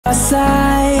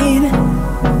inside.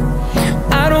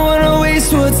 I don't wanna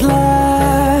waste what's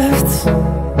left.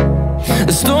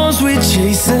 The storms we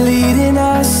chase are leading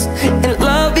us, and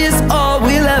love is all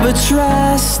we'll ever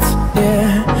trust.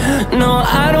 Yeah, no,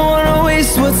 I don't wanna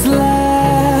waste what's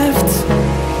left.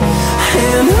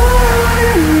 And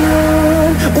on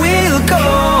we'll go,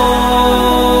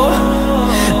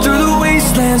 through the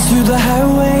wastelands, through the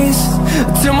highways,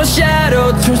 till my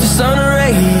shadow turns to sun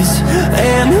rays.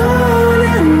 And on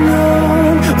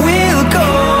we'll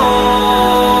go,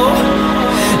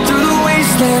 through the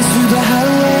wastelands, through the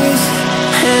highways,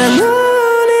 and on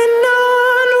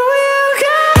we'll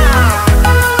go.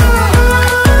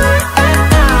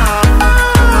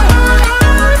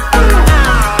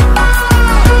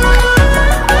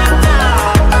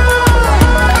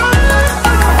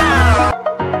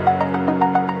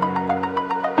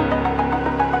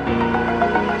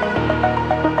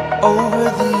 Over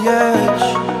the edge,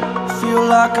 feel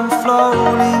like I'm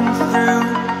floating through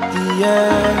the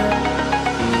air.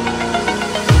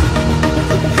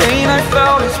 The pain I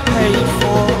felt is paid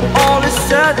for, all is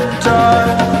said and done.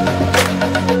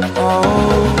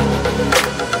 Oh,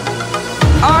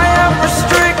 I am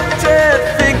restricted,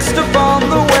 fixed upon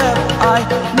the web. I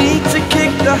need to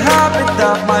kick the habit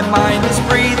that my mind is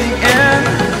breathing in.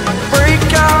 Break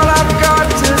out, I've got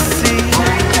to see.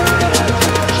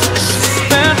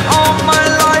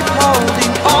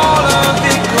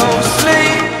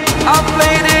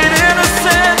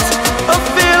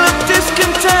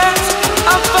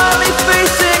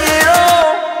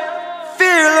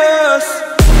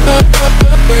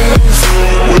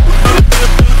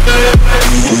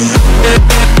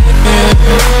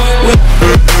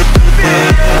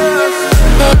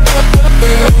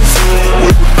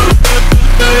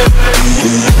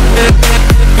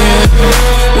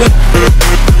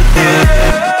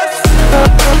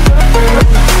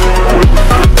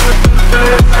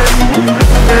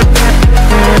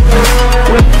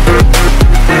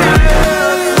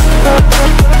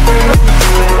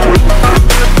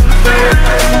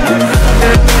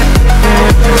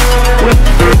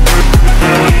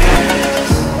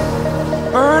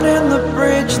 Burning the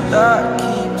bridge that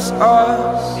keeps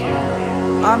us.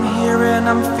 I'm here and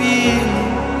I'm feeling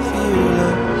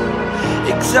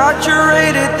fearless.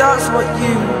 Exaggerated, that's what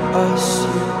you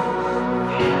assume.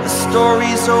 The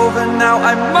story's over now,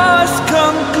 I must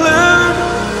conclude.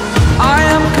 I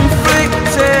am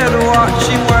conflicted,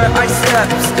 watching where I step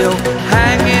still,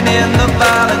 hanging in the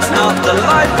balance. Not the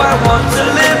life I want to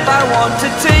live, I want to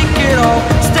take it all.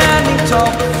 Standing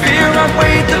tall, fear I've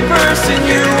weighed the person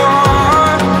you